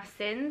 3.5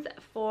 cents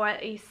for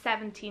a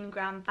 17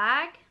 gram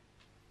bag.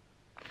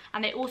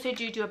 And they also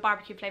do a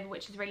barbecue flavour,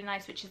 which is really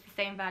nice, which is the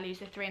same value,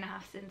 so 3.5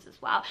 cents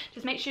as well.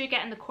 Just make sure you're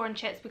getting the corn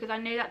chips because I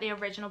know that the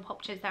original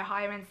pop chips, they're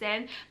higher in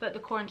sin, but the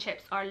corn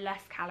chips are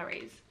less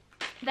calories.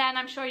 Then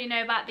I'm sure you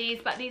know about these,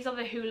 but these are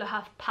the Hula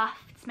Hoop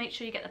Puffs. Make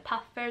sure you get the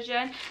puff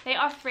version. They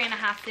are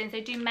 3.5 cents.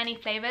 They do many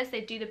flavours.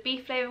 They do the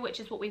beef flavour, which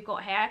is what we've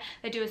got here.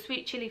 They do a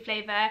sweet chilli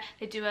flavour.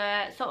 They do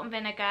a salt and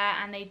vinegar,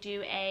 and they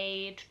do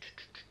a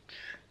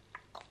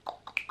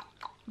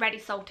ready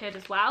salted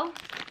as well.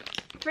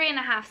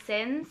 3.5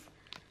 cents.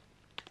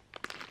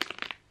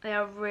 They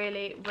are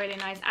really, really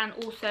nice and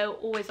also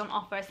always on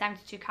offer,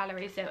 72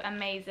 calories, so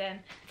amazing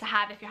to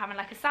have if you're having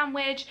like a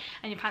sandwich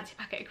and you fancy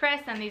a packet of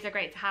crisps, and these are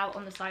great to have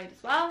on the side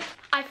as well.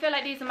 I feel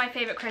like these are my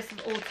favourite crisps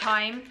of all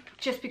time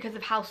just because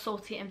of how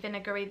salty and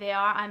vinegary they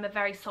are. I'm a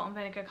very salt and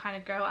vinegar kind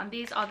of girl, and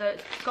these are the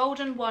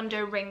Golden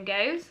Wonder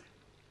Ringos.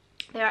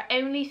 They are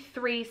only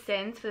 3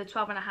 cents for the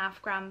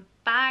 12.5 gram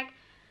bag.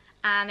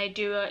 And they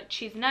do a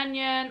cheese and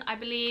onion, I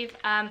believe,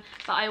 but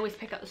I always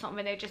pick up the salt and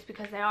vinegar just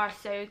because they are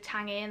so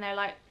tangy and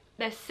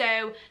they're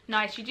so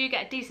nice. You do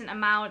get a decent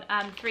amount,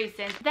 3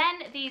 cents.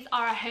 Then these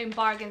are a Home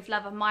Bargains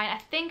love of mine. I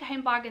think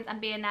Home Bargains and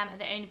B&M are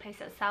the only place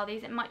that sell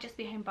these. It might just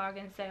be Home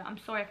Bargains, so I'm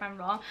sorry if I'm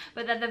wrong.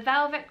 But they're the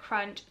Velvet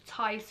Crunch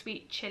Thai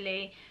Sweet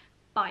Chili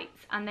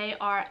bites, and they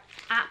are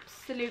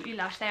absolutely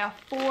lush. They are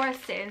 4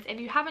 cents. If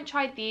you haven't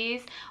tried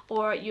these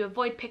or you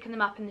avoid picking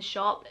them up in the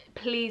shop,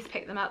 please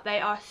pick them up. They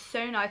are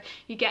so nice.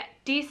 You get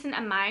decent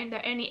amount.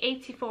 They're only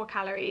 84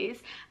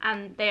 calories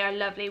and they are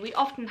lovely. We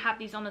often have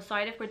these on the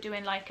side if we're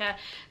doing like a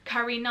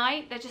curry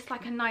night. They're just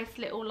like a nice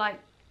little like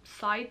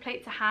side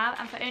plate to have,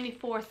 and for only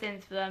 4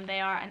 cents for them,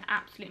 they are an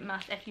absolute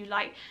must if you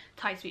like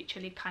Thai sweet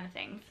chili kind of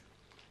things.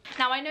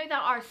 Now I know there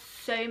are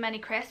so many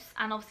crisps,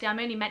 and obviously I'm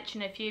only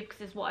mentioning a few because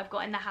it's what I've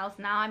got in the house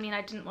now. I mean,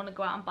 I didn't want to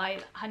go out and buy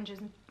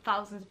hundreds and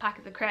thousands of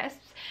packets of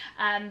crisps,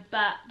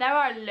 but there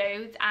are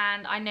loads,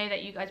 and I know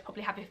that you guys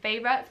probably have your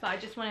favourites, but I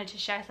just wanted to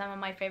share some of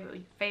my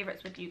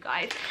favourites with you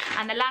guys.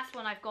 And the last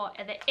one I've got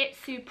are the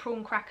Itsu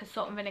Prawn Cracker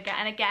Salt and Vinegar,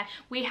 and again,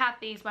 we have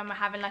these when we're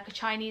having like a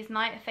Chinese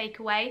night, a fake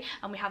away,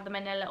 and we have them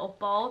in a little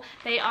bowl.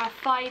 They are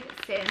 5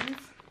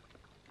 cents.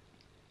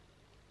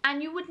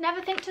 And you would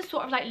never think to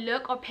sort of like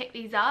look or pick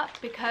these up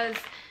because,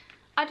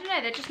 I don't know,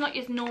 they're just not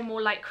your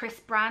normal like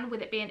crisp brand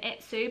with it being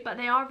Itsu, but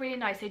they are really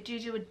nice. They do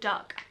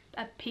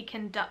a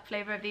pecan duck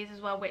flavour of these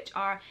as well, which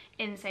are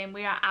insane.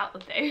 We are out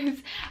of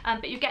those,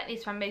 but you get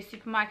these from most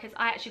supermarkets.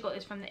 I actually got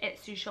this from the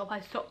Itsu shop.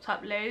 I stocked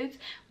up loads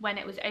when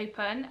it was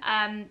open,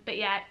 but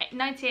yeah,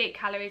 98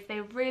 calories.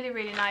 They're really,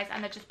 really nice,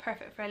 and they're just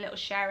perfect for a little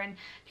sharing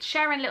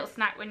little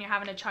snack when you're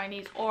having a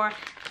Chinese, or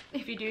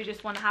if you do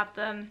just want to have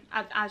them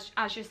as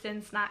your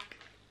sin snack.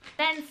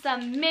 Then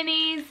some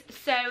minis.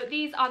 So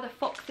these are the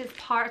Fox's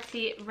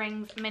Party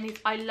Rings minis.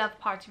 I love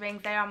party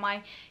rings. They are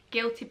my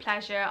guilty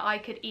pleasure. I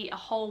could eat a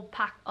whole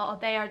pack. Oh,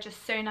 they are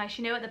just so nice.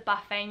 You know, at the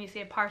buffet and you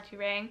see a party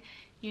ring,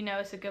 you know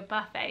it's a good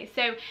buffet.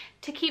 So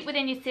to keep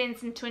within your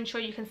sins and to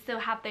ensure you can still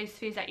have those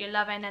foods that you're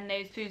loving and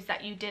those foods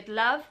that you did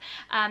love,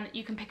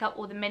 you can pick up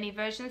all the mini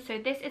versions. So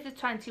this is a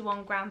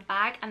 21-gram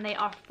bag and they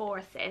are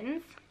 4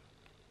 syns.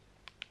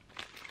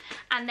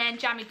 And then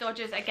Jammy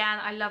Dodgers, again,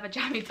 I love a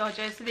Jammy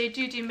Dodger, so they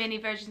do mini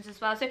versions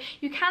as well. So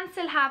you can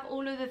still have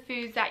all of the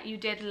foods that you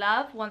did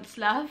once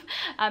love,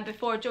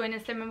 before joining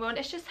Slimming World.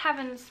 It's just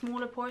having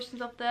smaller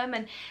portions of them,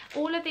 and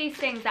all of these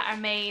things that are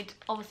made,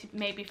 obviously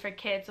maybe for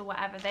kids or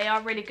whatever, they are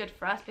really good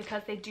for us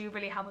because they do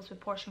really help us with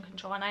portion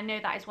control. And I know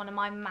that is one of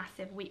my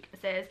massive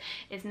weaknesses,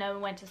 is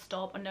knowing when to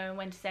stop or knowing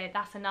when to say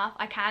that's enough,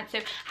 I can't. So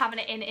having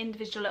it in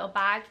individual little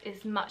bags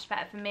is much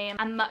better for me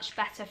and much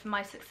better for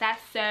my success.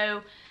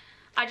 So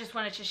I just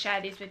wanted to share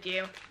these with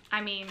you.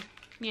 I mean,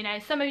 you know,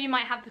 some of you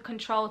might have the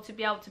control to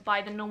be able to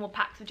buy the normal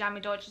packs of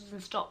Jammy Dodgers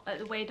and stop at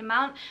the weighed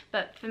amount,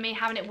 but for me,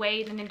 having it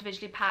weighed and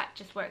individually packed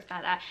just works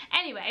better.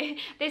 Anyway,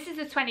 this is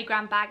a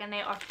 20-gram bag and they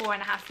are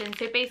 4.5 syns.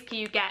 So basically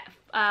you get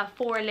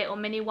 4 little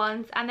mini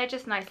ones, and they're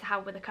just nice to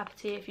have with a cup of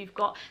tea if you've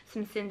got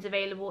some syns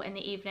available in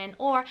the evening,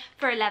 or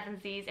for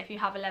 11sies if you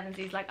have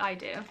 11sies like I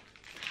do.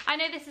 I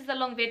know this is a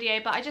long video,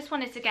 but I just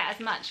wanted to get as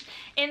much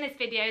in this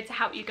video to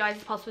help you guys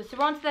as possible. So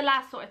we're on to the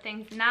last sort of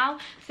things now.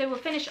 So we'll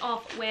finish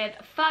off with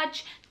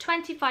fudge.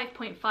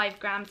 25.5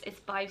 grams is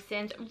 5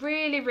 syns.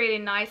 Really, really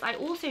nice. I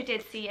also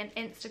did see an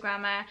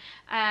Instagrammer.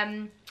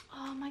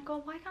 Oh my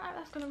god, why can't I?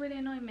 That's gonna really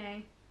annoy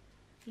me.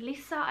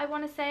 Lisa, I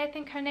want to say, I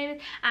think her name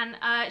is, and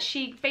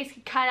she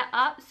basically cut it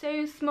up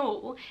so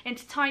small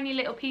into tiny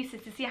little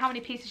pieces to see how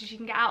many pieces she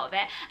can get out of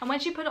it. And when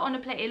she put it on a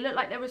plate, it looked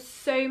like there was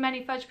so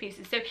many fudge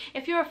pieces. So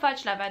if you're a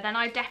fudge lover, then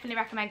I definitely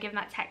recommend giving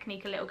that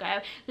technique a little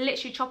go.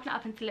 Literally chopping it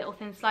up into little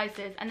thin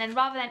slices, and then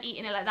rather than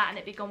eating it like that and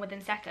it be gone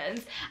within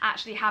seconds,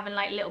 actually having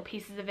like little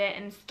pieces of it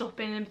and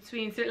stopping in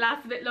between so it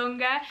lasts a bit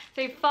longer.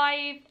 So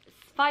 5.5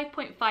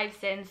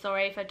 syns,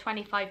 sorry, for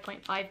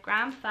 25.5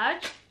 gram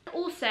fudge.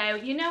 Also,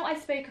 you know, I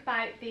spoke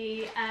about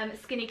the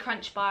skinny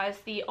crunch bars,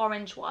 the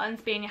orange ones,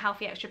 being a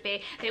healthy extra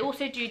B. They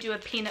also do a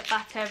peanut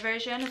butter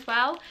version as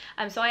well.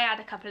 So I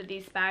had a couple of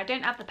these spare. I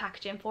don't have the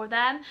packaging for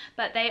them,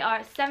 but they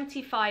are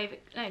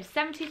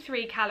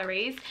 73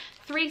 calories,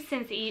 3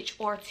 syns each,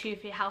 or 2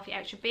 for your healthy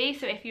extra B.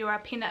 So if you're a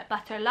peanut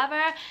butter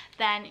lover,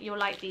 then you'll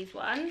like these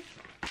ones.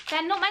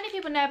 Then not many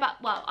people know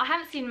about, well, I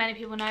haven't seen many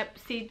people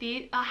see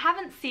these. I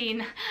haven't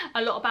seen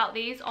a lot about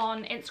these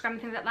on Instagram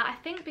and things like that. I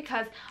think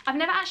because I've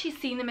never actually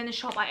seen them in the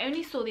shop. I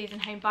only saw these in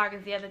Home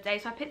Bargains the other day,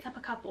 so I picked up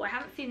a couple. I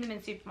haven't seen them in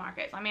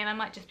supermarkets. I mean, I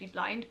might just be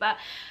blind, but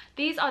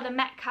these are the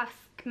Metcalf's,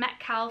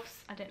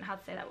 I don't know how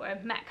to say that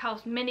word,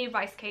 Metcalf's mini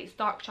rice cakes,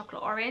 dark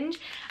chocolate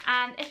orange.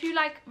 And if you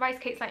like rice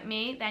cakes like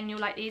me, then you'll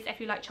like these. If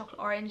you like chocolate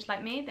orange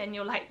like me, then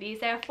you'll like these.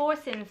 There are 4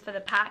 syns for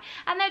the pack,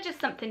 and they're just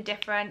something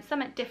different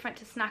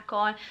to snack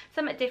on,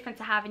 something different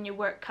to have in your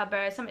work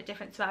cupboard, something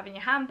different to have in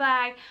your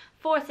handbag.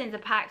 4 syns a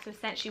pack, so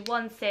essentially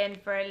 1 syn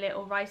for a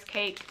little rice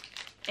cake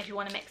if you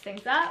want to mix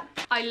things up.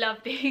 I love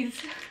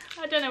these.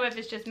 I don't know if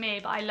it's just me,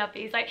 but I love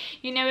these. Like,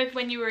 you know, if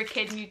when you were a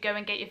kid and you'd go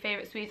and get your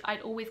favourite sweets, I'd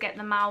always get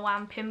the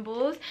Malwan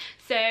pinballs.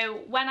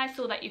 So when I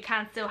saw that you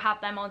can still have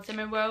them on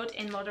Slimming World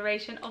in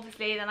moderation,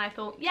 obviously, then I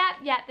thought, yeah,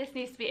 this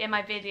needs to be in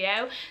my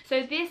video.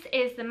 So this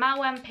is the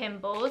Malwan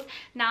pinballs.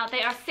 Now,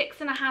 they are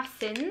 6.5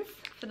 syns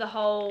for the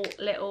whole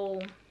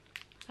little,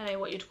 I don't know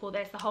what you'd call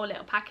this, the whole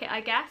little packet, I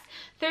guess.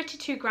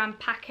 32-gram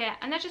packet,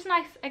 and they're just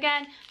nice.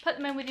 Again, put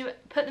them in with your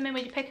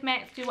pick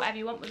mix, do whatever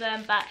you want with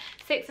them, but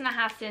 6.5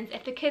 syns.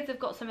 If the kids have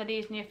got some of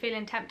these and you're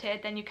feeling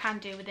tempted, then you can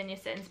do within your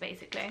syns,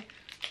 basically.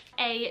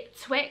 A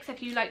Twix,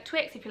 if you like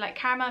Twix, if you like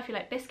caramel, if you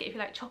like biscuit, if you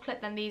like chocolate,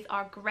 then these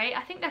are great.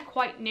 I think they're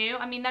quite new.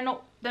 I mean, they're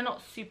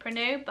not super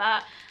new,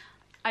 but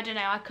I don't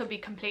know, I could be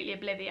completely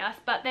oblivious.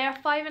 But they are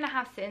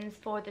 5.5 syns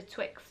for the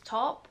Twix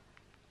top.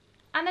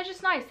 And they're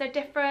just nice, they're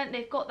different,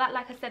 they've got that,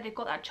 like I said, they've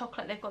got that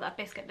chocolate, they've got that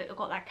biscuit, they've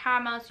got that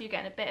caramel, so you're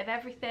getting a bit of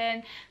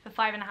everything for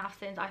 5.5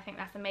 syns. I think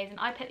that's amazing.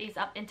 I picked these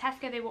up in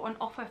Tesco. They were on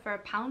offer for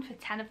 £1 for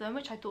 10 of them,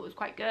 which I thought was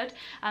quite good.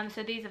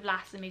 So these have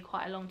lasted me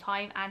quite a long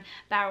time, and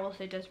Bear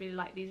also does really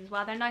like these as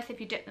well. They're nice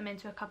if you dip them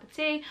into a cup of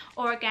tea,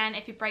 or again,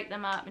 if you break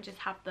them up and just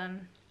have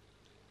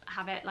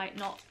it like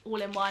not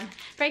all in one.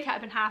 Break it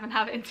up in half and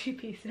have it in 2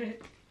 pieces.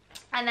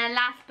 And then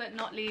last but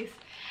not least,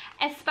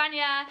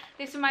 España.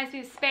 This reminds me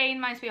of Spain,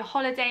 reminds me of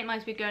holiday, it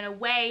reminds me of going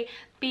away.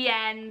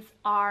 BNs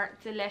are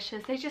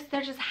delicious. They're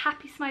just a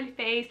happy smiley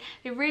face.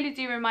 They really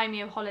do remind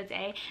me of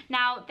holiday.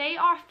 Now, they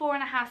are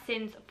 4.5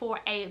 syns for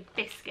a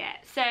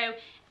biscuit. So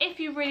if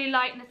you really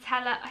like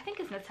Nutella, I think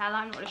it's Nutella,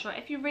 I'm not really sure.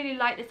 If you really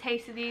like the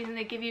taste of these and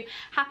they give you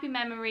happy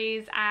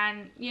memories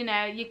and, you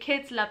know, your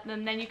kids love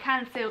them, then you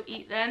can still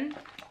eat them.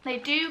 They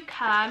do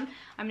come,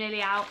 I'm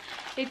nearly out,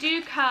 they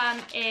do come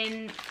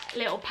in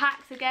little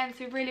packs again,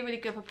 so really, really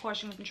good for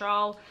portion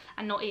control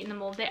and not eating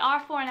them all. They are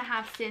 4.5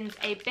 syns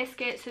a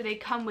biscuit, so they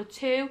come with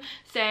 2,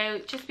 so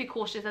just be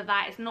cautious of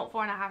that. It's not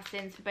 4.5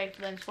 syns for both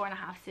of them, it's 4.5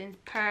 syns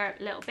per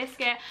little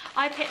biscuit.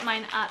 I picked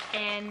mine up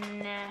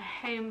in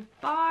Home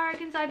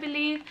Bargains, I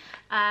believe,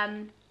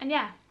 and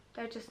yeah,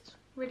 they're just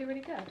really,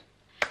 really good.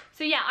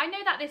 So yeah, I know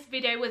that this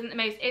video wasn't the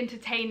most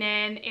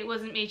entertaining, it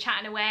wasn't me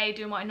chatting away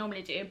doing what I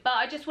normally do, but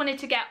I just wanted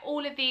to get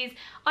all of these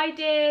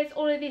ideas,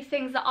 all of these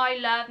things that I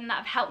love and that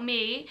have helped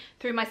me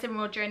through my Slimming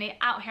World journey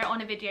out here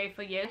on a video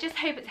for you. I just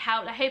hope it's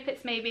helped. I hope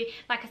it's maybe,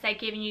 like I said,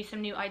 giving you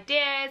some new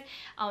ideas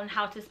on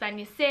how to spend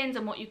your syns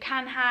and what you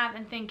can have,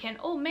 and thinking,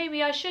 oh,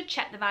 maybe I should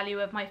check the value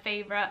of my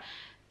favourite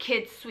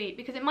kids sweet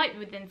because it might be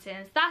within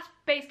syns. That's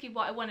basically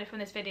what I wanted from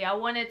this video. I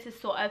wanted to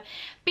sort of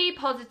be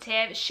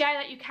positive, share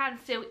that you can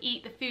still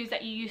eat the foods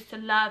that you used to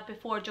love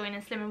before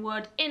joining Slimming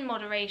World in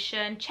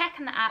moderation,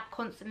 checking the app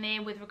constantly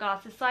with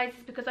regards to sizes,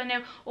 because I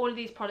know all of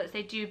these products,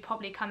 they do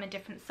probably come in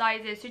different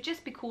sizes, so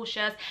just be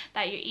cautious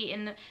that you're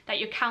eating, that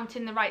you're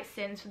counting the right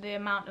syns for the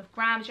amount of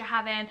grams you're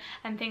having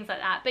and things like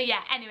that. But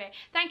yeah, anyway,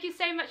 thank you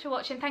so much for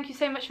watching. Thank you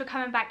so much for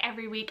coming back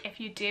every week if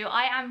you do.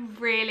 I am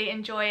really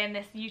enjoying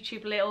this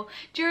YouTube little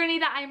journey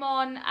that I'm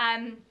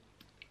on.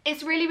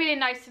 It's really, really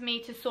nice for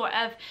me to sort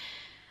of,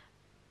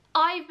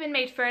 I've been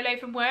made furlough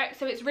from work,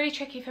 so it's really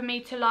tricky for me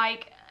to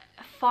like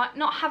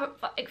not have it,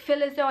 like,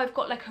 feel as though I've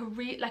got like a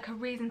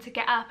reason to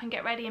get up and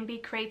get ready and be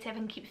creative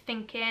and keep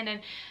thinking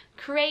and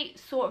create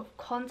sort of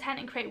content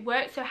and create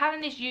work. So having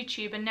this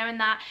YouTube and knowing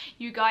that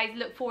you guys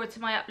look forward to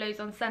my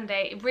uploads on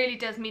Sunday, it really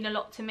does mean a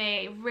lot to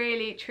me. It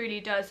really truly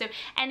does. So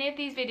any of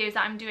these videos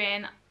that I'm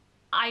doing,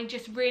 I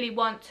just really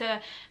want to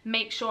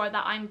make sure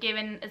that I'm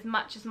giving as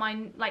much as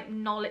my like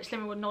knowledge,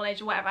 Slimming World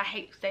knowledge or whatever. I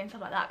hate saying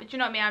stuff like that, but you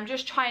know what I mean? I'm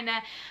just trying to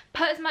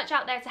put as much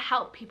out there to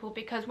help people,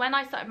 because when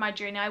I started my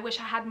journey, I wish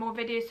I had more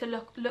videos to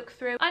look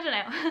through. I don't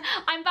know.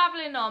 I'm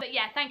babbling on. But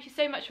yeah, thank you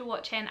so much for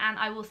watching, and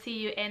I will see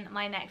you in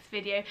my next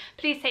video.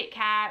 Please take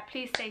care,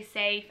 please stay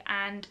safe,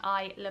 and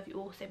I love you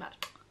all so much.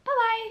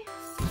 Bye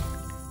bye.